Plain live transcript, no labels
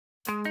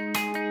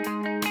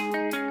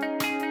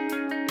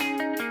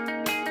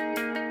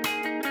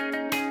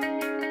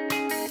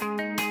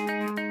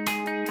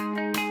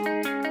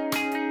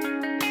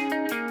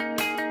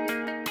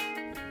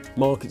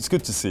Mark, it's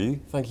good to see you.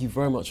 Thank you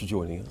very much for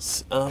joining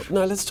us.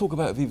 Now let's talk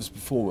about Aviva's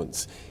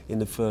performance in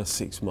the first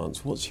 6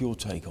 months. What's your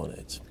take on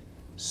it?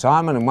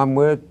 Simon, in one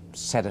word,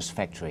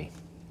 satisfactory.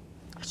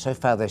 So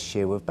far this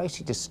year, we've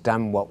basically just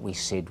done what we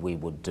said we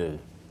would do.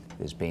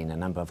 There's been a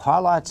number of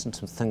highlights and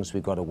some things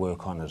we've got to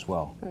work on as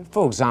well.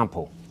 For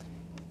example,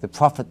 the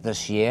profit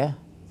this year,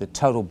 the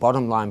total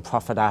bottom line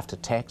profit after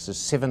tax is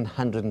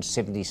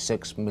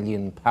 £776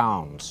 million.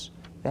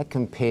 That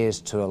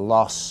compares to a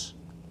loss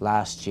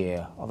last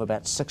year of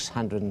about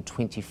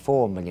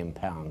 £624 million.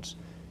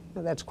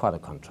 Now, that's quite a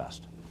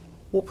contrast.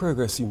 What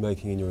progress are you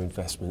making in your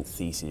investment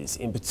thesis?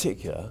 In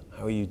particular,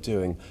 how are you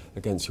doing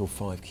against your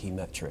 5 key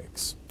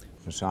metrics?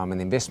 Simon,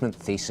 the investment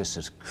thesis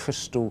is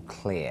crystal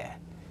clear.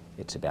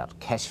 It's about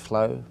cash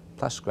flow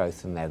plus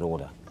growth in that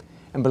order.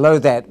 And below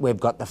that, we've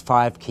got the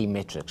 5 key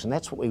metrics, and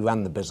that's what we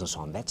run the business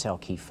on. That's our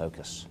key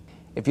focus.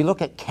 If you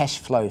look at cash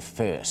flow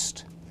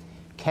first,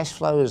 cash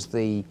flow is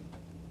the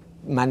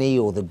money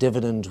or the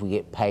dividends we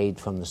get paid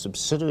from the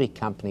subsidiary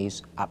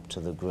companies up to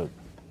the group.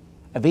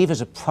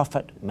 Aviva's a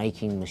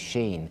profit-making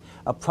machine.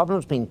 Our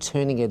problem's been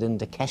turning it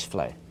into cash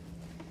flow.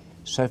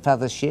 So far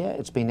this year,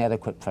 it's been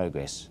adequate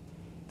progress.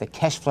 The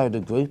cash flow to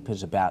group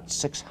is about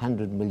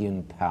 £600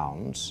 million,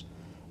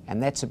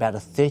 and that's about a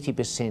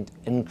 30%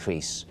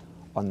 increase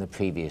on the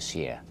previous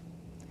year.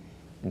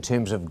 In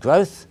terms of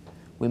growth,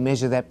 we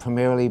measure that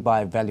primarily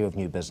by value of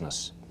new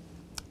business.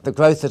 The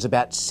growth is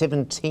about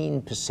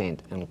 17%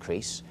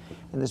 increase,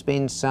 and there's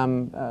been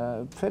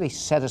some pretty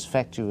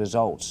satisfactory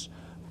results.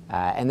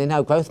 And then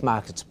our growth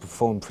markets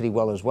perform pretty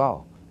well as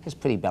well. It's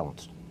pretty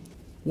balanced.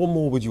 What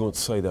more would you want to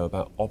say, though,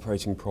 about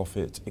operating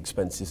profit,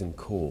 expenses and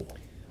core?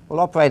 Well,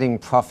 operating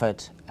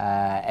profit,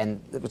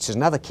 which is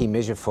another key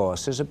measure for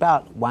us, is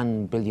about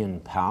 £1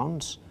 billion.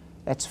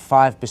 That's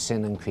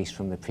 5% increase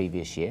from the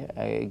previous year.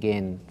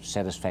 Again,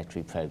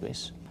 satisfactory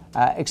progress.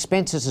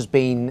 Expenses has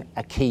been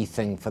a key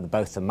thing for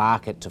both the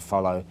market to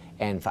follow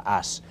and for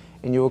us.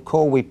 And you'll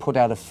recall we put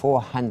out a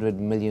 £400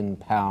 million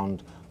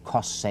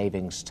cost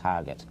savings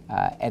target.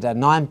 At a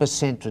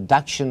 9%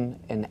 reduction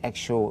in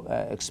actual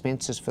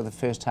expenses for the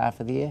first half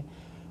of the year,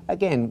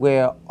 again,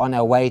 we're on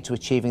our way to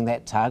achieving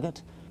that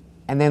target.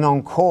 And then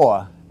on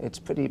core, it's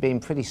been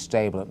pretty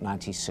stable at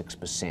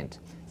 96%.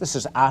 This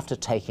is after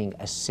taking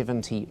a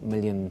 £70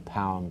 million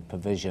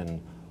provision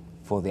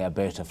for the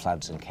Alberta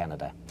floods in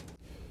Canada.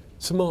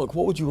 So Mark,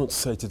 what would you want to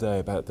say today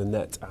about the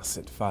net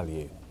asset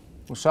value?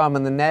 Well,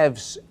 Simon, the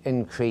NAV's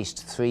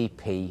increased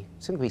 3p.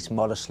 It's increased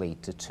modestly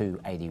to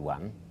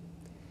 281.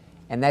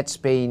 And that's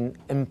been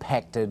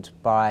impacted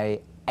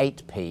by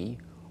 8p,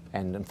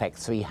 and in fact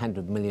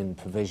 300 million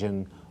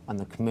provision on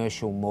the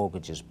commercial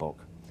mortgages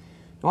book.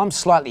 Now, I'm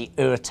slightly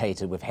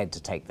irritated we've had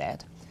to take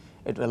that.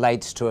 It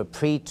relates to a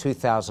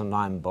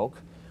pre-2009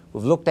 book.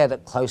 We've looked at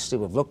it closely,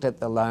 we've looked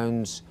at the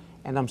loans,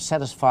 and I'm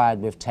satisfied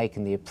we've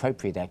taken the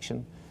appropriate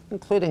action,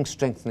 including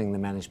strengthening the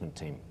management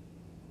team.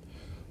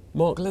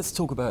 Mark, let's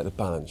talk about the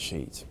balance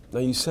sheet. Now,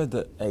 you said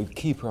that a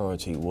key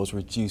priority was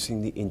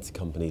reducing the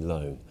intercompany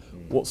loan.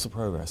 What's the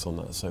progress on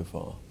that so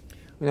far?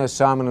 You know,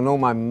 Simon, in all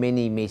my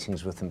many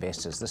meetings with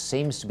investors, this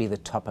seems to be the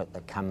topic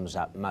that comes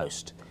up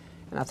most.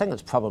 And I think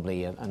it's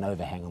probably an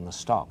overhang on the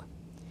stock.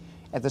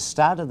 At the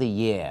start of the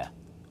year,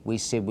 we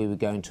said we were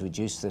going to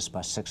reduce this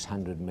by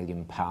 £600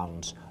 million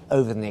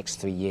over the next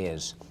 3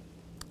 years.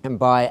 And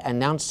by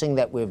announcing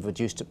that we've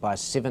reduced it by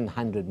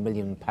 £700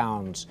 million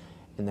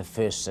in the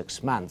first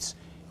 6 months,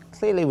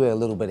 clearly we're a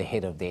little bit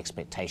ahead of the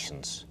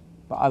expectations.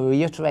 But I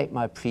reiterate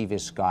my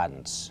previous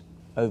guidance.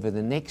 Over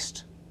the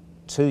next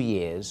 2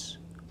 years,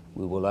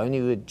 we will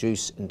only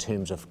reduce in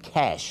terms of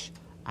cash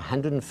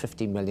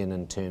 150 million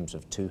in terms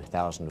of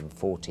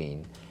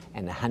 2014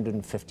 and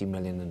 150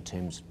 million in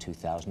terms of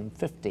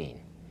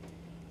 2015.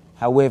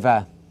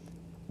 However,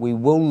 we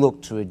will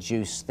look to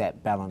reduce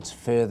that balance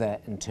further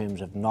in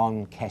terms of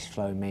non-cash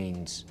flow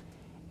means,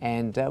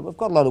 and we've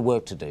got a lot of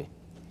work to do.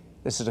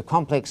 This is a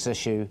complex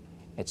issue.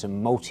 It's a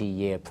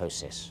multi-year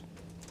process.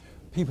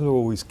 People are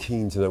always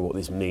keen to know what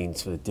this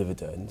means for the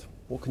dividend.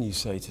 What can you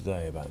say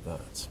today about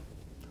that?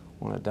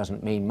 Well, it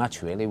doesn't mean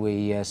much really.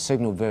 We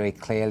signalled very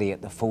clearly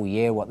at the full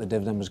year what the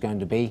dividend was going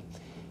to be,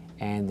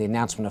 and the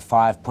announcement of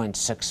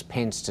 5.6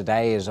 pence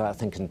today is, I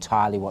think,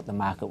 entirely what the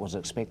market was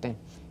expecting.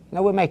 You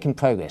know, we're making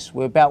progress.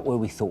 We're about where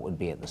we thought we'd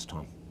be at this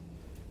time.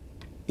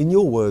 In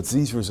your words,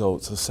 these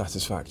results are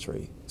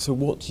satisfactory. So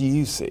what do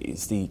you see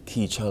as the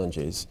key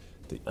challenges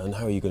and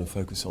how are you going to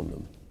focus on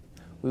them?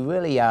 We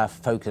really are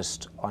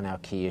focused on our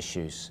key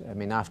issues. I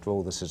mean, after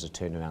all, this is a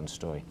turnaround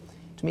story.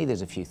 To me,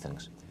 there's a few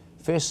things.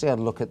 Firstly, I'd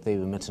look at the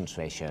remittance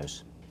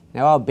ratios.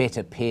 Now, our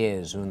better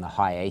peers are in the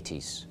high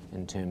 80s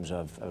in terms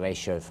of a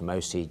ratio from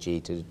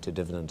OCG to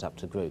dividends up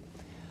to group.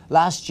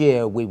 Last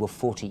year, we were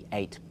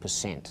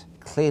 48%.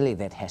 Clearly,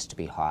 that has to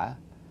be higher,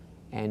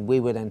 and we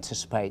would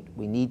anticipate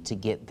we need to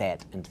get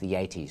that into the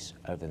 80s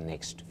over the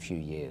next few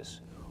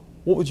years.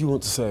 What would you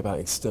want to say about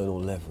external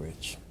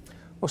leverage?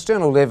 Well,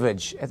 external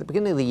leverage, at the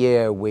beginning of the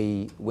year,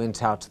 we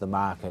went out to the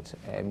market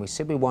and we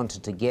said we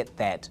wanted to get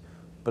that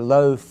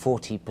below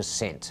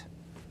 40%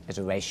 as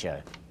a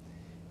ratio.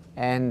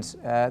 And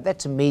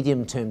that's a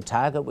medium-term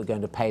target. We're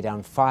going to pay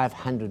down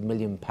 £500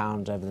 million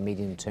over the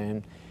medium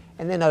term,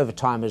 and then over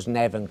time, as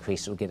NAV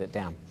increases, we'll get it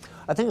down.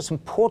 I think it's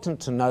important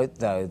to note,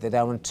 though, that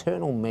our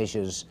internal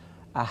measures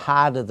are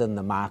harder than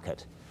the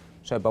market.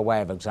 So by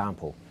way of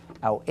example,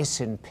 our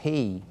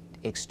S&P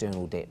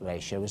external debt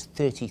ratio is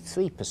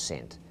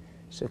 33%.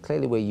 So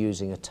clearly we're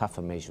using a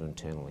tougher measure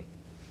internally.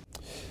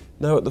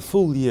 Now, at the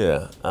full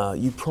year,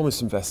 you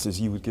promised investors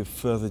you would give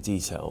further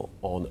detail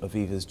on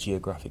Aviva's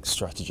geographic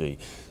strategy.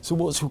 So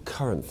what's your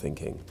current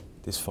thinking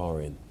this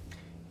far in?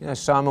 You know,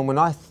 Simon, when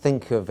I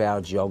think of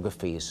our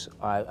geographies,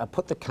 I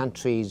put the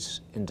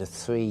countries into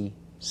three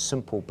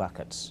simple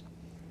buckets.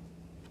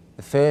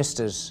 The first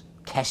is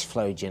cash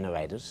flow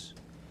generators.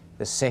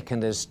 The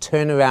second is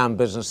turnaround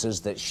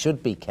businesses that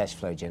should be cash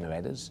flow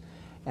generators.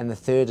 And the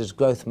third is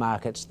growth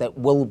markets that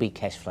will be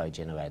cash flow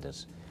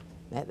generators.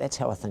 That's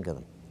how I think of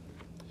them.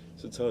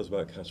 So tell us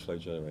about cash flow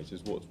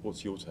generators.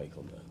 What's your take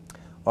on that?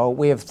 Well,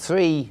 we have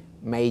three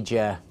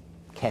major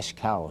cash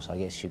cows, I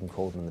guess you can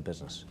call them, in the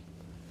business.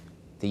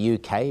 The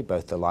UK,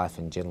 both the life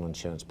and general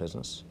insurance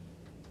business,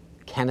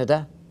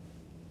 Canada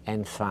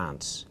and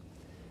France.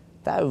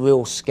 They're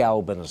real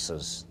scale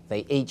businesses.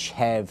 They each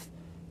have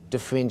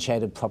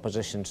differentiated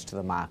propositions to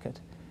the market,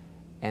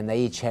 and they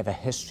each have a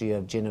history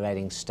of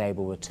generating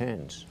stable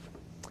returns.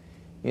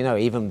 You know,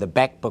 even the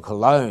back book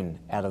alone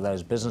out of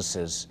those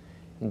businesses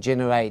can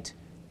generate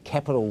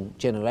capital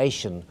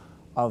generation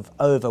of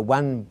over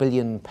 £1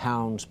 billion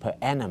per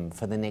annum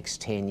for the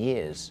next 10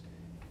 years.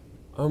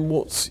 And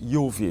what's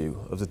your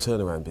view of the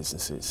turnaround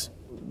businesses?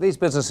 These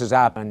businesses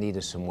are in need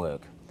of some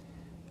work.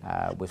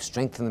 We've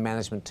strengthened the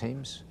management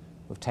teams.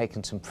 We've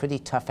taken some pretty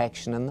tough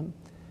action in them,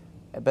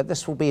 but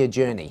this will be a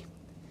journey.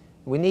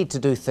 We need to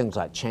do things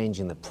like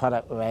changing the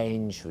product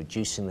range,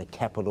 reducing the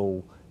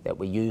capital that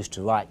we use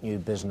to write new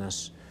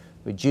business,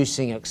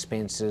 reducing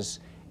expenses,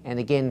 and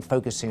again,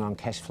 focusing on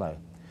cash flow.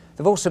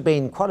 They've also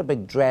been quite a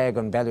big drag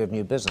on value of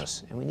new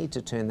business, and we need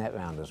to turn that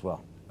around as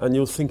well. And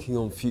you're thinking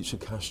on future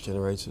cash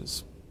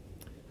generators?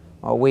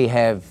 Well, we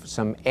have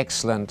some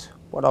excellent,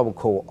 what I would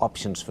call,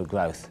 options for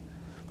growth.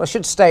 But I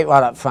should state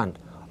right up front,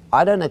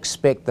 I don't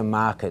expect the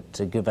market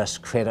to give us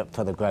credit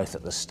for the growth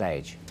at this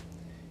stage.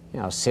 You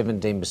know,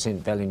 17%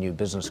 value new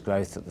business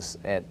growth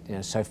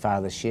so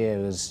far this year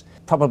is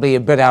probably a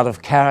bit out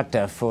of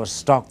character for a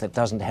stock that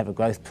doesn't have a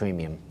growth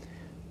premium.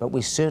 But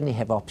we certainly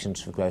have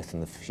options for growth in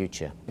the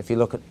future. If you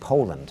look at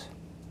Poland,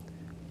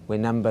 we're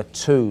number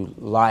 2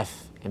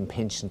 life and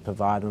pension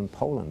provider in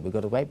Poland. We've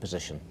got a great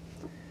position.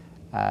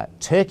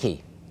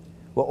 Turkey,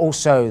 we're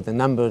also the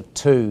number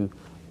 2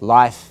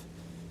 life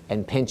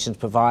and pensions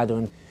provider,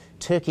 and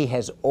Turkey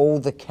has all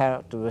the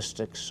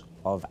characteristics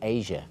of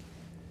Asia.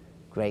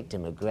 Great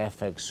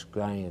demographics,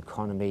 growing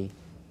economy.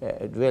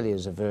 It really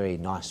is a very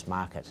nice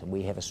market, and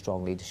we have a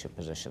strong leadership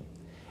position.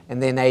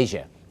 And then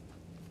Asia.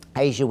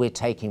 Asia, we're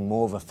taking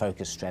more of a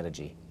focused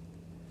strategy.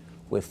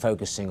 We're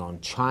focusing on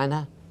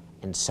China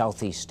and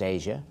Southeast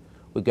Asia.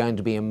 We're going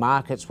to be in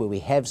markets where we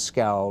have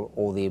scale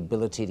or the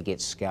ability to get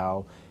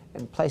scale,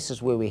 and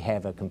places where we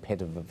have a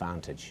competitive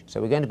advantage.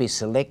 So we're going to be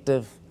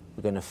selective,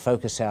 we're going to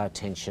focus our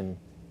attention,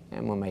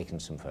 and we're making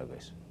some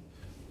progress.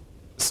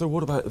 So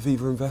what about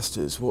Aviva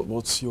Investors?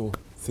 What's your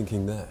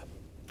thinking there?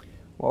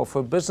 Well, for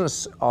a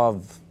business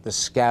of the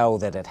scale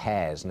that it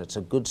has, and it's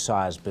a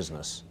good-sized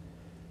business,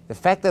 the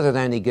fact that it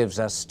only gives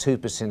us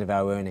 2% of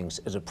our earnings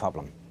is a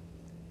problem.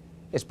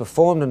 It's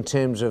performed in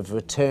terms of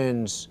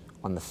returns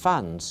on the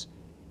funds.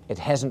 It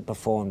hasn't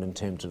performed in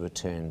terms of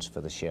returns for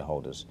the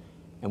shareholders,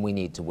 and we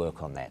need to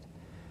work on that.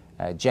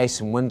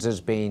 Jason Windsor's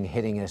been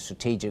heading a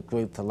strategic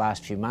group for the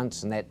last few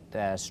months, and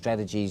that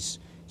strategy's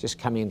just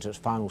coming into its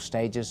final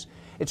stages.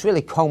 It's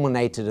really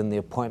culminated in the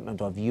appointment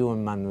of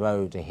Ewan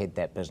Munro to head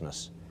that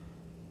business.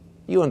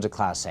 Ewan's a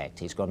class act.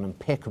 He's got an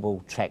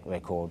impeccable track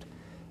record,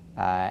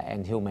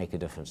 and he'll make a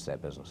difference to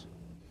that business.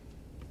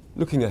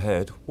 Looking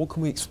ahead, what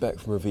can we expect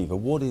from Aviva?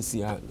 What is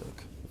the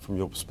outlook from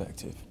your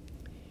perspective?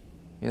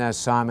 You know,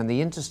 Simon,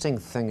 the interesting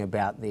thing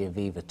about the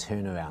Aviva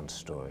turnaround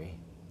story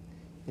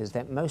is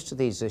that most of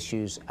these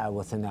issues are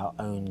within our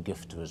own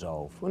gift to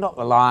resolve. We're not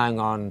relying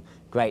on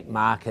great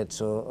markets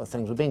or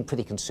things. We're being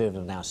pretty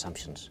conservative in our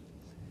assumptions.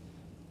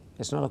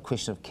 It's not a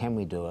question of can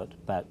we do it,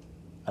 but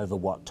over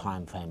what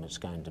time frame it's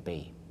going to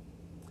be.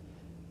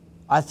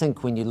 I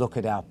think when you look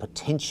at our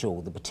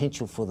potential, the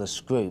potential for this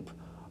group,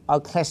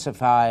 I'll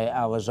classify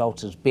our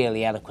results as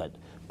barely adequate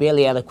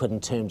in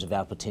terms of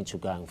our potential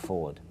going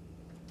forward.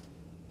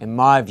 In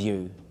my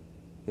view,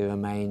 there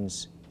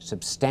remains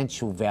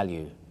substantial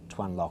value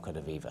to unlock at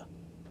Aviva.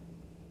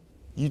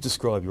 You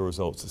describe your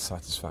results as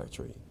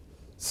satisfactory.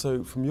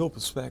 So from your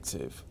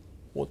perspective,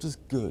 what does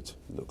good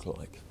look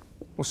like?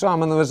 Well,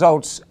 Simon, the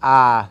results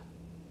are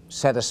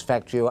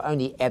satisfactory or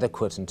only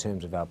adequate in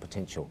terms of our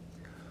potential.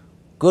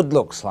 Good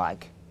looks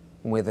like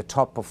we're the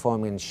top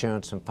performing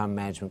insurance and fund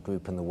management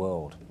group in the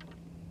world.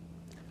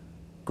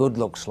 Good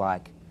looks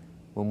like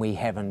when we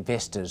have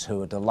investors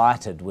who are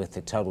delighted with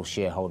the total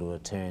shareholder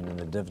return and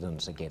the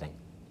dividends they're getting.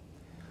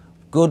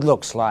 Good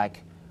looks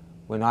like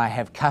when I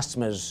have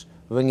customers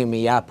ringing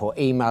me up or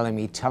emailing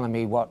me, telling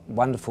me what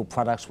wonderful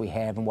products we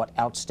have and what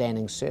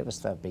outstanding service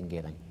they've been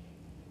getting.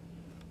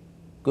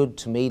 Good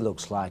to me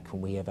looks like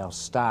when we have our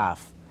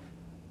staff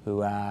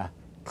who are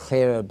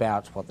clear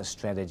about what the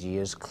strategy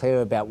is,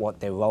 clear about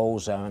what their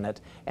roles are in it,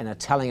 and are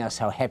telling us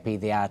how happy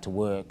they are to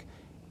work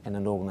in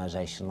an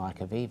organisation like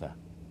Aviva.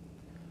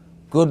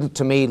 Good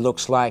to me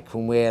looks like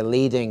when we're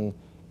leading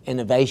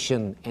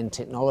innovation and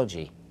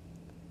technology.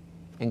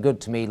 And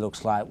good to me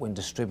looks like when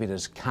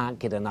distributors can't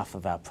get enough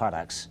of our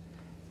products.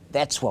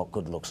 That's what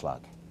good looks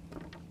like.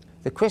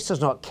 The question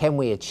is not can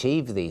we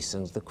achieve these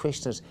things, the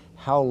question is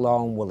how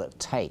long will it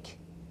take?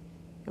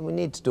 And we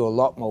need to do a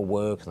lot more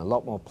work and a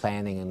lot more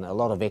planning and a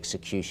lot of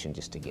execution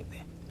just to get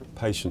there.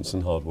 Patience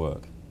and hard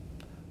work.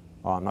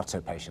 Oh, I'm not so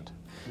patient.